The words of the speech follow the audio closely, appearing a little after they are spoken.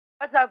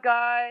What's up,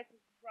 guys? This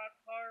is Rock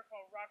Carter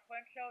from Rock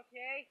Funk Show.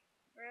 Today,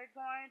 we're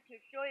going to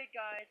show you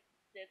guys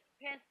this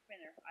pen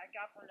spinner I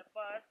got from the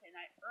bus, and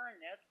I earned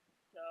this.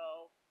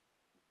 So,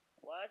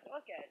 let's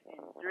look at it.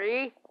 In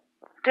 3,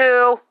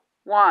 2,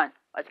 1,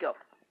 let's go.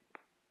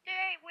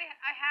 Today,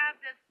 I have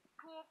this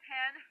cool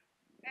pen,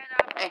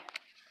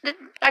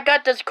 and I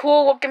got this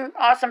cool looking,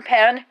 awesome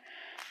pen.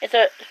 It's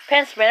a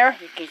pen spinner.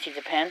 You can see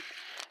the pen.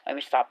 Let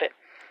me stop it.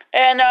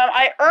 And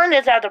I earned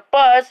this at the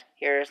bus.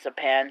 Here's the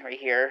pen right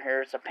here.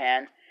 Here's the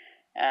pen.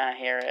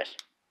 Here it is.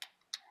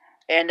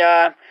 And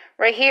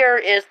right here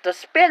is the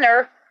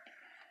spinner.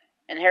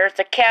 And here's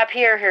the cap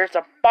here. Here's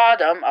the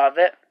bottom of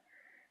it.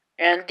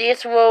 And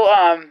these little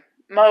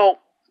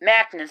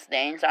magnets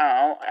things. I don't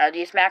know. Are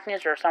these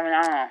magnets or something?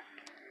 I don't know.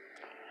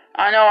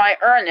 I know I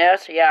earned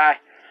this. Yeah,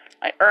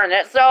 I earned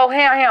it. So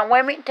hang on.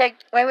 Let me take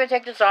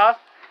this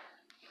off.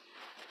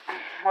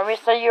 Let me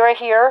show you right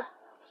here.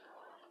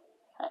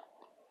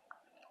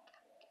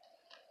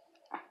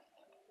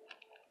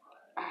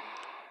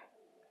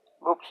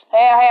 Oops.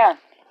 Hang on.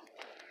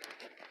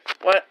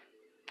 What?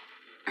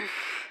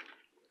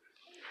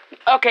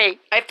 Okay,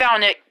 I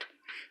found it.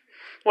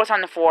 What's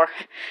on the floor?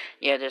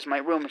 Yeah, my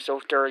room is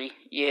so dirty.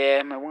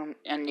 Yeah, my room.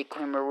 I need to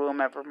clean my room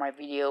after my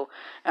video.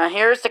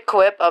 Here's the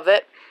clip of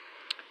it.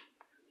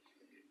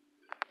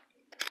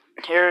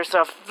 Here's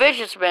a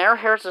fidget spinner.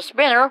 Here's the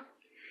spinner.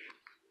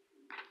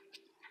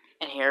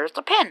 And here's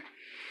the pen.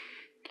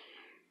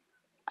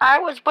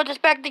 I let's put this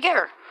back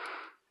together.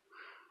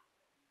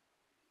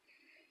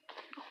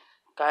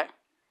 Okay.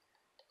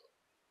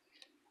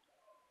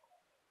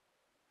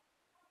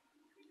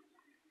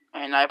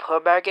 And I put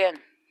it back in.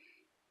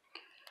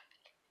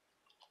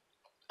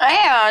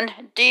 And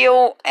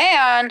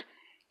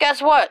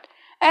guess what?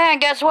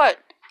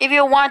 If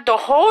you want the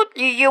whole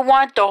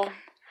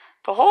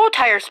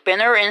tire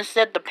spinner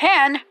instead of the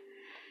pen,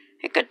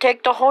 you could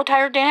take the whole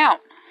tire thing out.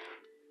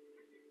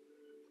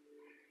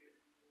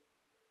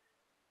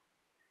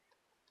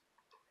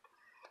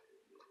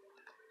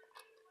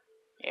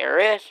 Here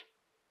it is.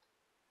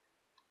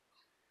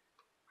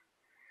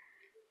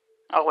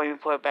 Oh, let me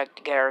put it back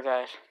together,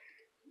 guys.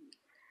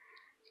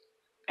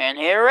 And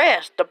here it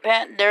is. The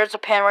pen. There's a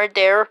pen right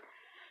there.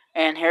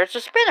 And here's the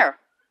spinner.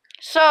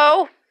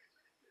 So,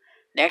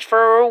 thanks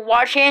for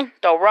watching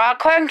the Rock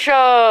Clank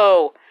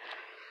Show.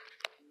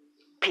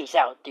 Peace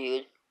out,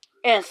 dude.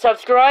 And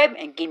subscribe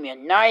and give me a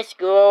nice,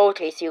 good,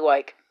 tasty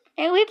like.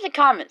 And leave the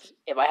comments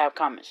if I have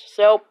comments.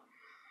 So,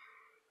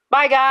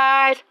 bye,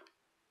 guys.